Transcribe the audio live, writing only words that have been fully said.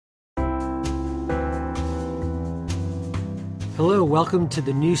Hello, welcome to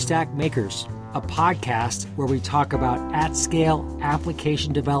the New Stack Makers, a podcast where we talk about at-scale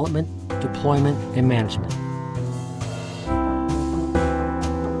application development, deployment, and management.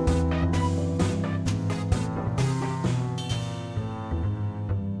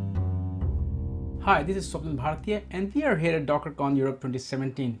 Hi, this is Swapnil Bhartiya, and we are here at DockerCon Europe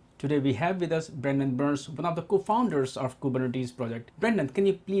 2017. Today we have with us Brendan Burns, one of the co-founders of Kubernetes project. Brendan, can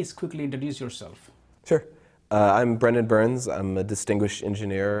you please quickly introduce yourself? Sure. I'm Brendan Burns. I'm a distinguished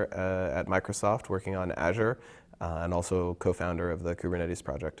engineer at Microsoft working on Azure and also co-founder of the Kubernetes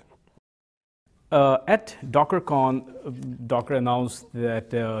project. At DockerCon, Docker announced that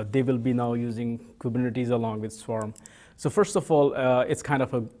they will be now using Kubernetes along with Swarm. So first of all, it's kind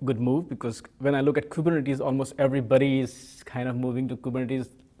of a good move because when I look at Kubernetes, almost everybody is kind of moving to Kubernetes.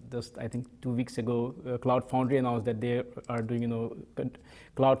 Just I think 2 weeks ago, Cloud Foundry announced that they are doing,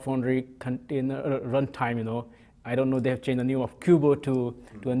 Cloud Foundry container runtime. I don't know, they have changed the name of Kubo to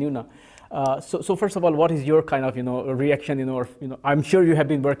a new now. So first of all, what is your kind of reaction? I'm sure you have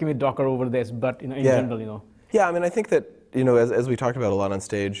been working with Docker over this, but in general, Yeah, I mean, I think that as we talked about a lot on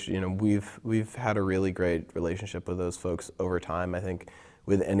stage, we've had a really great relationship with those folks over time. I think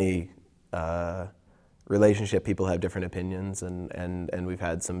with any relationship, people have different opinions, and we've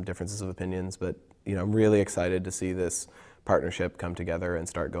had some differences of opinions. But I'm really excited to see this partnership come together and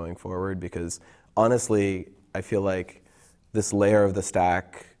start going forward because honestly, I feel like this layer of the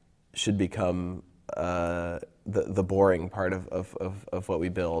stack should become the boring part of what we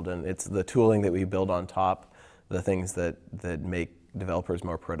build, and it's the tooling that we build on top, the things that make developers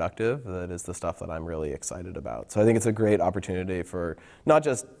more productive, that is the stuff that I'm really excited about. So I think it's a great opportunity for not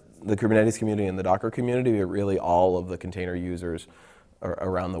just the Kubernetes community and the Docker community, but really all of the container users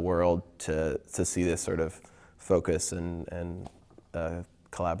around the world to see this sort of focus and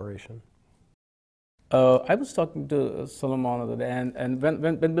collaboration. I was talking to Solomon the other day, and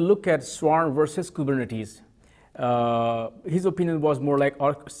when we look at Swarm versus Kubernetes, his opinion was more like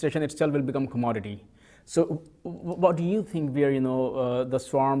orchestration itself will become commodity. So what do you think where the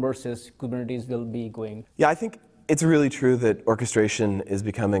Swarm versus Kubernetes will be going? Yeah, I think it's really true that orchestration is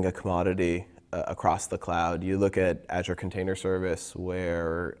becoming a commodity across the cloud. You look at Azure Container Service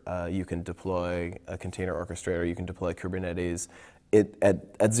where you can deploy a container orchestrator, you can deploy Kubernetes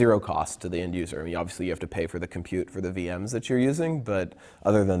at zero cost to the end user. I mean, obviously you have to pay for the compute for the VMs that you're using, but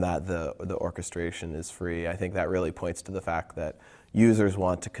other than that, the orchestration is free. I think that really points to the fact that users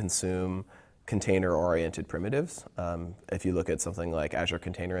want to consume container-oriented primitives. If you look at something like Azure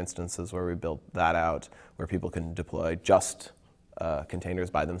Container Instances, where we built that out, where people can deploy just containers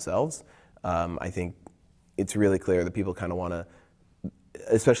by themselves, I think it's really clear that people kind of want to,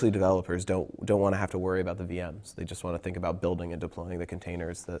 especially developers, don't want to have to worry about the VMs. They just want to think about building and deploying the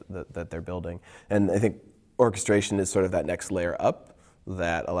containers that they're building. And I think orchestration is sort of that next layer up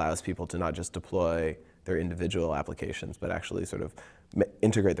that allows people to not just deploy their individual applications, but actually sort of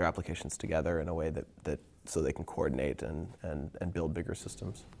integrate their applications together in a way that so they can coordinate and build bigger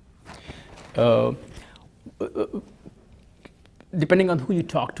systems. Depending on who you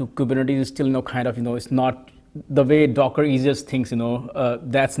talk to, Kubernetes is still kind of it's not the way Docker easiest things.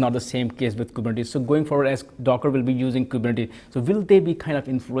 That's not the same case with Kubernetes. So going forward, as Docker will be using Kubernetes, so will they be kind of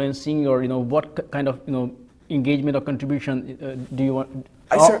influencing, or what kind of engagement or contribution do you want?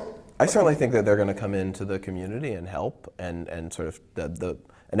 I certainly think that they're going to come into the community and help, and sort of the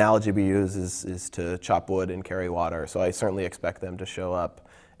analogy we use is to chop wood and carry water. So I certainly expect them to show up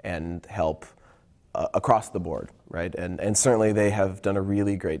and help across the board, right? And certainly they have done a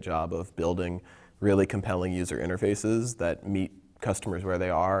really great job of building really compelling user interfaces that meet customers where they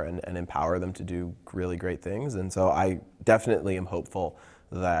are and empower them to do really great things. And so I definitely am hopeful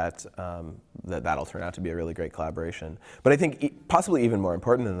that that'll turn out to be a really great collaboration. But I think possibly even more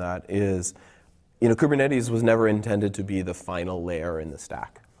important than that is, Kubernetes was never intended to be the final layer in the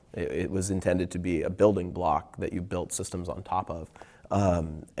stack. It was intended to be a building block that you built systems on top of.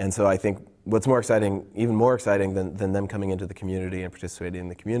 And so I think what's even more exciting than them coming into the community and participating in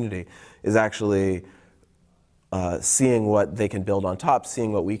the community is actually seeing what they can build on top,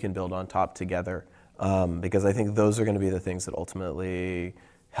 seeing what we can build on top together. Because I think those are going to be the things that ultimately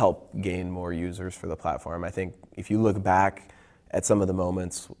help gain more users for the platform. I think if you look back at some of the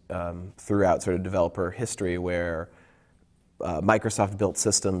moments throughout sort of developer history where Microsoft built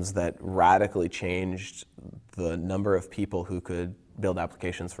systems that radically changed the number of people who could build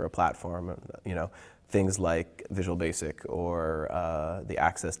applications for a platform, things like Visual Basic or the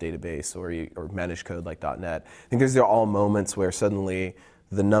Access database or managed code like .NET. I think these are all moments where suddenly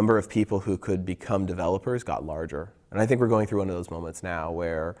the number of people who could become developers got larger. And I think we're going through one of those moments now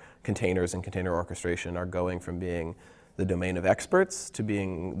where containers and container orchestration are going from being the domain of experts to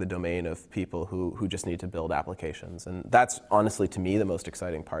being the domain of people who just need to build applications. And that's honestly, to me, the most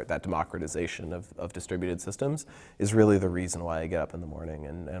exciting part. That democratization of distributed systems is really the reason why I get up in the morning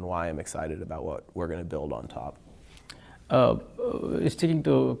and why I'm excited about what we're going to build on top. Sticking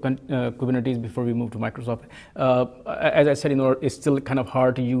to Kubernetes before we move to Microsoft, as I said, it's still kind of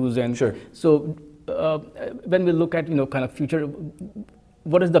hard to use, and sure. So when we look at kind of future,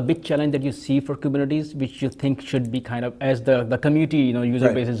 what is the big challenge that you see for Kubernetes, which you think should be kind of, as the community user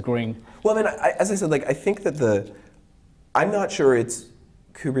right. base is growing? Well, I mean, as I said, I think that I'm not sure it's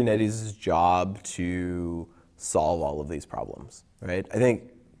Kubernetes' job to solve all of these problems, right? I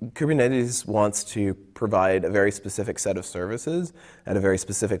think Kubernetes wants to provide a very specific set of services at a very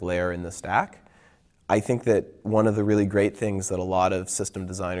specific layer in the stack. I think that one of the really great things that a lot of system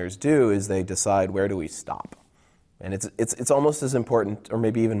designers do is they decide, where do we stop? And it's almost as important, or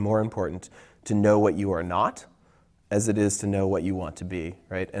maybe even more important, to know what you are not as it is to know what you want to be,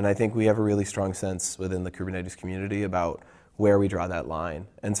 right? And I think we have a really strong sense within the Kubernetes community about where we draw that line.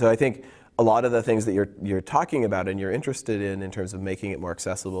 And so I think a lot of the things that you're talking about and you're interested in terms of making it more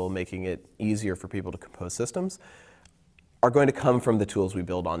accessible, making it easier for people to compose systems, are going to come from the tools we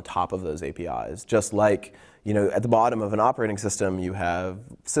build on top of those APIs. Just like, at the bottom of an operating system, you have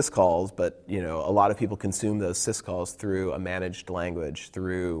syscalls, but a lot of people consume those syscalls through a managed language,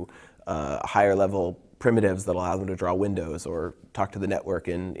 through higher level primitives that allow them to draw windows or talk to the network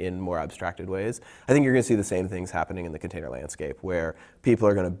in more abstracted ways. I think you're going to see the same things happening in the container landscape, where people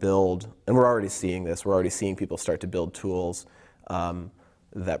are going to build, and we're already seeing this, we're already seeing people start to build tools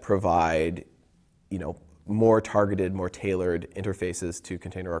that provide, more targeted, more tailored interfaces to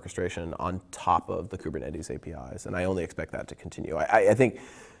container orchestration on top of the Kubernetes APIs, and I only expect that to continue. I think,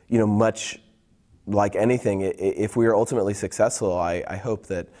 much like anything, if we are ultimately successful, I hope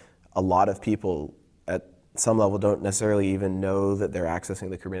that a lot of people at some level don't necessarily even know that they're accessing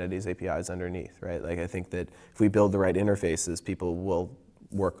the Kubernetes APIs underneath, right? I think that if we build the right interfaces, people will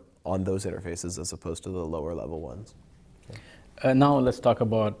work on those interfaces as opposed to the lower level ones. Now let's talk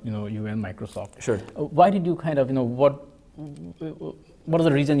about you and Microsoft. Sure. Why did you kind of what is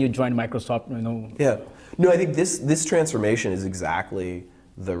the reason you joined Microsoft? Yeah. No, I think this transformation is exactly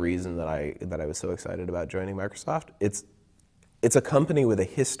the reason that I was so excited about joining Microsoft. It's a company with a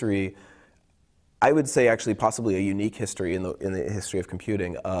history, I would say actually possibly a unique history in the history of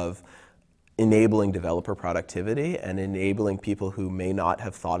computing, of enabling developer productivity and enabling people who may not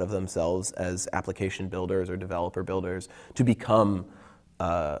have thought of themselves as application builders or developer builders to become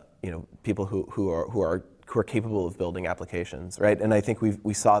people who are capable of building applications, right? And I think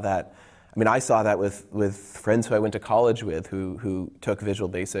we saw that. I mean, I saw that with friends who I went to college with who took Visual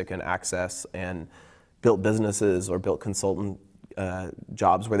Basic and Access and built businesses or built consultant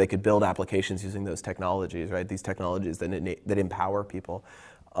jobs where they could build applications using those technologies, right? These technologies that empower people.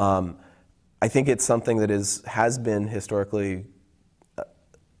 I think it's something that has been historically.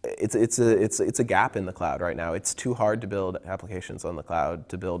 It's a gap in the cloud right now. It's too hard to build applications on the cloud,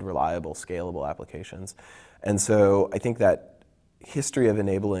 to build reliable, scalable applications, and so I think that history of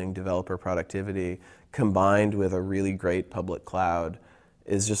enabling developer productivity combined with a really great public cloud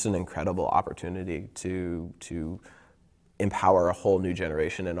is just an incredible opportunity to empower a whole new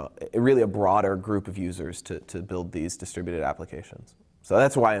generation and really a broader group of users to build these distributed applications. So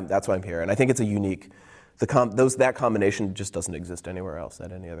that's why I'm here, and I think it's a unique. That combination just doesn't exist anywhere else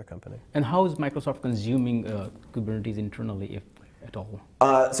at any other company. And how is Microsoft consuming Kubernetes internally, if at all?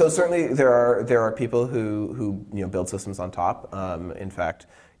 So certainly there are people who build systems on top. In fact,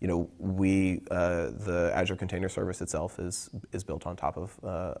 the Azure Container Service itself is built on top of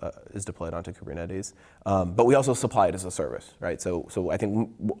is deployed onto Kubernetes. But we also supply it as a service, right? So I think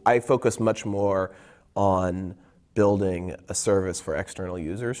I focus much more on building a service for external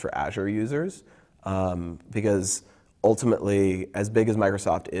users, for Azure users, because ultimately, as big as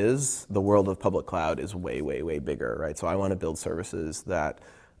Microsoft is, the world of public cloud is way, way, way bigger, right? So I want to build services that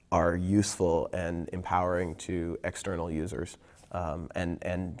are useful and empowering to external users,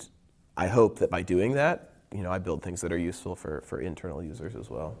 and I hope that by doing that, I build things that are useful for internal users as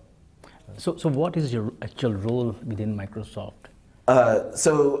well. So what is your actual role within Microsoft?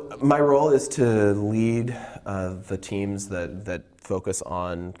 So my role is to lead the teams that focus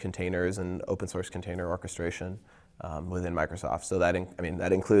on containers and open source container orchestration within Microsoft. So that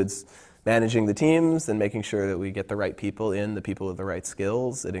includes managing the teams and making sure that we get the right people in, the people with the right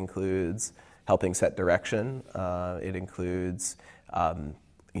skills. It includes helping set direction. It includes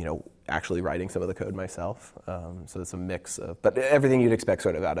actually writing some of the code myself. So it's a mix of, but everything you'd expect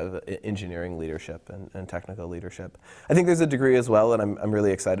sort of out of engineering leadership and technical leadership. I think there's a degree as well, and I'm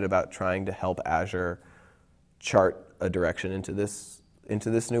really excited about trying to help Azure chart a direction into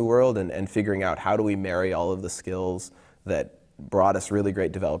this new world, and figuring out how do we marry all of the skills that brought us really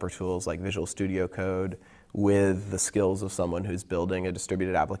great developer tools like Visual Studio Code with the skills of someone who's building a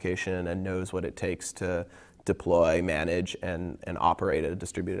distributed application and knows what it takes to deploy, manage, and operate a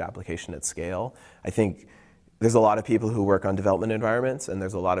distributed application at scale. I think there's a lot of people who work on development environments, and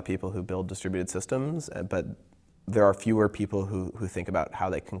there's a lot of people who build distributed systems, but there are fewer people who think about how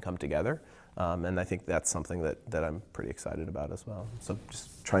they can come together. And I think that's something that I'm pretty excited about as well. So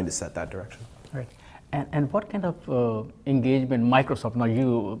just trying to set that direction. Right. And what kind of engagement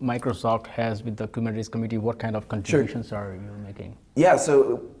Microsoft has with the Kubernetes community? What kind of contributions are you making? Yeah,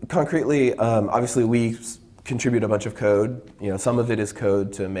 so concretely, obviously we contribute a bunch of code. Some of it is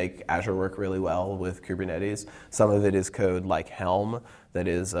code to make Azure work really well with Kubernetes. Some of it is code like Helm, that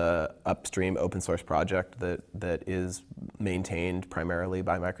is an upstream open source project that is maintained primarily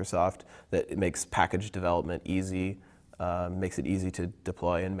by Microsoft, that it makes package development easy, makes it easy to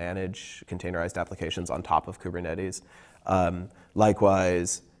deploy and manage containerized applications on top of Kubernetes.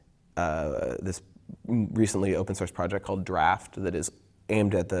 Likewise, this recently open source project called Draft that is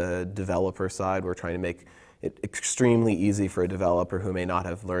aimed at the developer side. We're trying to make it extremely easy for a developer who may not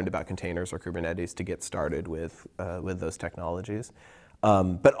have learned about containers or Kubernetes to get started with those technologies.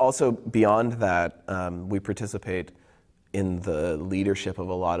 But also beyond that, we participate in the leadership of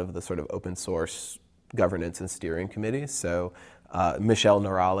a lot of the sort of open source governance and steering committees. So Michelle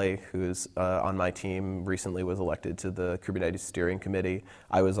Norali, who's on my team, recently was elected to the Kubernetes steering committee.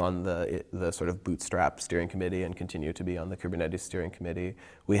 I was on the sort of bootstrap steering committee and continue to be on the Kubernetes steering committee.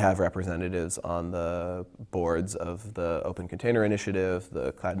 We have representatives on the boards of the Open Container Initiative,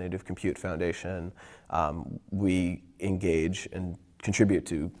 the Cloud Native Compute Foundation. We engage and contribute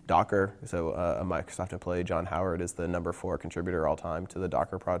to Docker. So a Microsoft employee, John Howard, is the number 4 contributor all time to the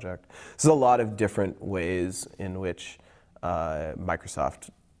Docker project. So there's a lot of different ways in which Microsoft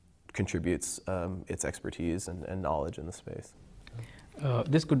contributes its expertise and knowledge in the space.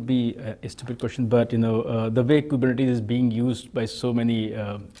 This could be a stupid question, but the way Kubernetes is being used by so many,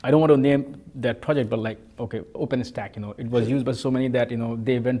 I don't want to name that project, but like, okay, OpenStack, it was used by so many that,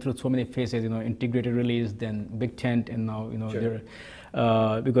 they went through so many phases, integrated release, then big tent, and now, Sure.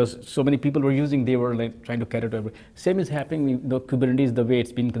 they're, because so many people were using, they were like trying to cater to everything. Same is happening with Kubernetes, the way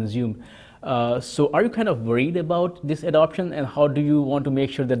it's been consumed. So are you kind of worried about this adoption, and how do you want to make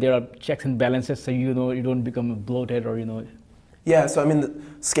sure that there are checks and balances so you don't become bloated or Yeah, so I mean,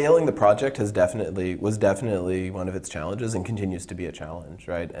 scaling the project was definitely one of its challenges and continues to be a challenge,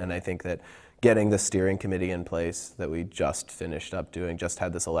 right? And I think that getting the steering committee in place that we just finished up doing, just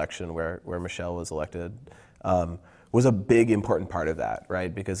had this election where Michelle was elected, was a big important part of that,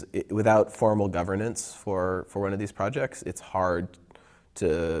 right? Because without formal governance for one of these projects, it's hard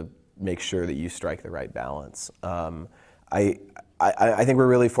to make sure that you strike the right balance. I think we're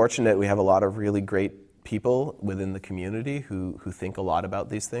really fortunate. We have a lot of really great people within the community who think a lot about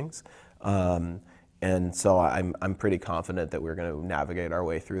these things. And so I'm pretty confident that we're going to navigate our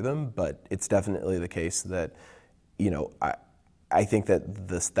way through them, but it's definitely the case that, I think that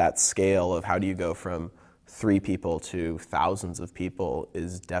that scale of how do you go from 3 people to thousands of people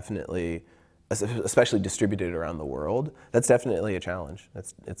is definitely, especially distributed around the world, that's definitely a challenge.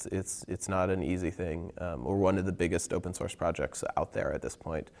 It's not an easy thing. We're one of the biggest open source projects out there at this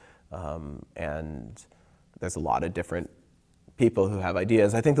point. And there's a lot of different people who have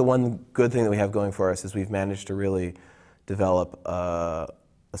ideas. I think the one good thing that we have going for us is we've managed to really develop a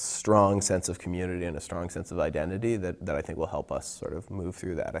strong sense of community and a strong sense of identity that I think will help us sort of move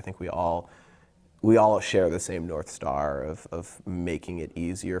through that. I think we all share the same North Star of making it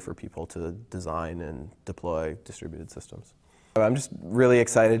easier for people to design and deploy distributed systems. I'm just really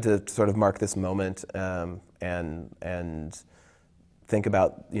excited to sort of mark this moment and think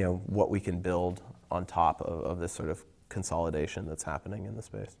about what we can build on top of this sort of consolidation that's happening in the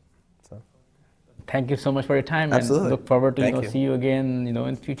space. So, thank you so much for your time. Absolutely. And look forward to see you again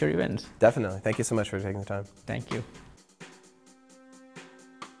in future events. Definitely. Thank you so much for taking the time. Thank you.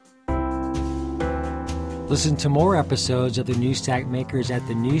 Listen to more episodes of the New Stack Makers at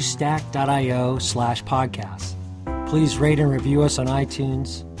thenewstack.io/podcast. Please rate and review us on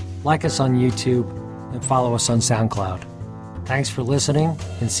iTunes, like us on YouTube, and follow us on SoundCloud. Thanks for listening,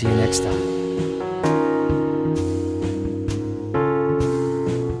 and see you next time.